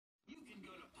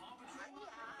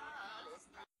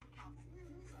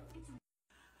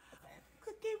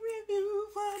review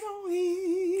for the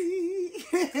week.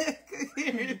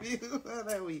 Cookie review for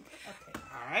the week. Okay.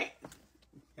 All right.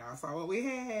 Y'all saw what we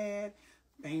had.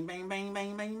 Bang, bang, bang,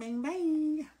 bang, bang, bang,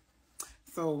 bang.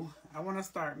 So I want to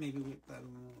start maybe with the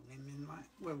lemon lime.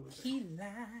 What was it? Key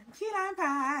lime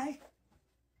pie.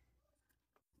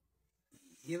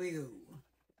 Here we go.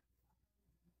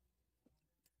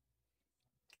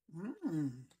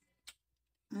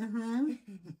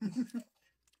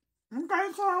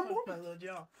 Okay, Crumbl. My little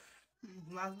jaw.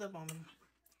 Locked up on me.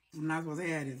 I'm not supposed to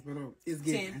have this, but it's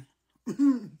getting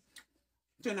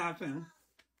 10 out of 10.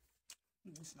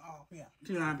 It's all, yeah.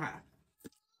 Key lime pie.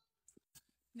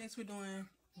 Next, we're doing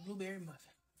blueberry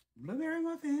muffin. Blueberry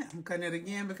muffin. I'm cutting it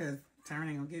again because Teryn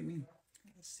ain't gonna get me.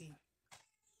 Let's see.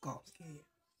 Go. Scared.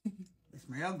 It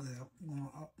smells good. Going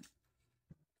up.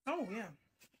 Oh, yeah.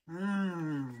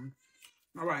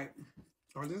 All right.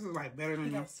 So this is like better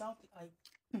than your salty, like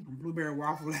blueberry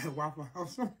waffle at Waffle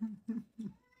House.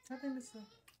 I think it's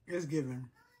It's given.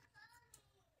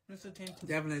 It's a 10.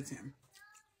 Definitely 10.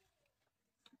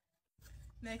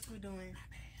 Next, we're doing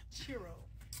churro.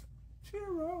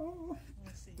 Churro.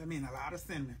 Let's see. That means a lot of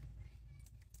cinnamon.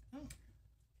 Oh.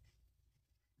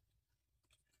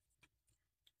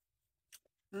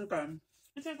 Okay.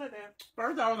 It tastes like that.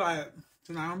 First, I was like, it's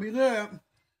not gonna be good.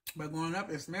 But going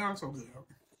up, it smells so good.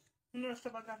 You know the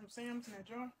stuff I got from Sam's in that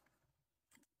jar?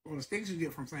 Or the sticks you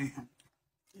get from Sam.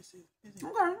 This is.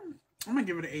 Okay. I'm gonna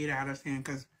give it an 8 out of 10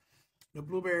 because the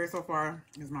blueberry so far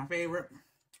is my favorite.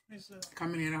 It's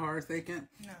Coming in a hard second,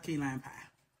 key lime pie.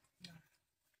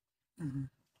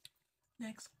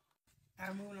 Next,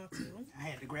 I'm moving on to. I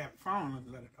had to grab the phone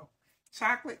and let it go.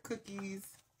 Chocolate cookies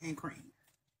and cream.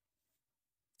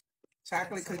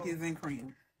 Chocolate cookies and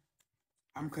cream.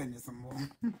 I'm cutting it some more.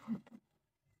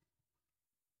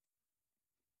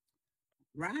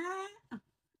 Right?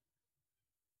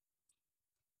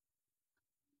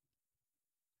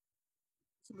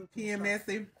 It's a little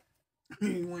PMSy.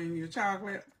 When your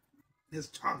chocolate is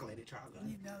chocolatey chocolate.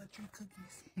 Need Dollar Tree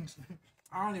cookies.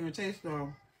 I don't even taste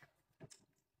the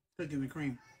cookies and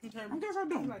cream. Okay. I guess I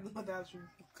don't. Like Dollar Tree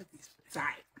cookies. It's all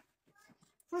right.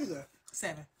 Pretty good.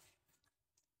 7.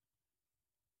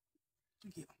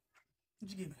 What'd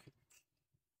you give me?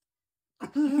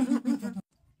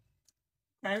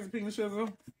 Pass the pink sugar.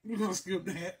 We're gonna skip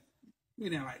that. We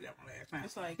didn't like that one last time.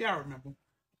 It's like y'all remember.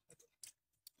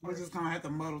 We're just gonna have to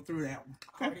muddle through that one.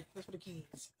 Okay. That's for the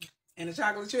kids. And the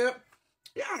chocolate chip.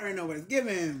 Y'all already know what it's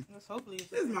giving. Let's hopefully it's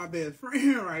this is my best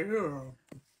friend right here.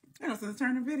 I know since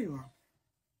turning the video off.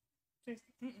 I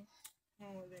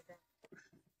don't want that guy.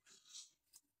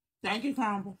 Thank you,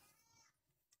 Crumbl.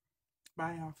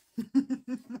 Bye, y'all.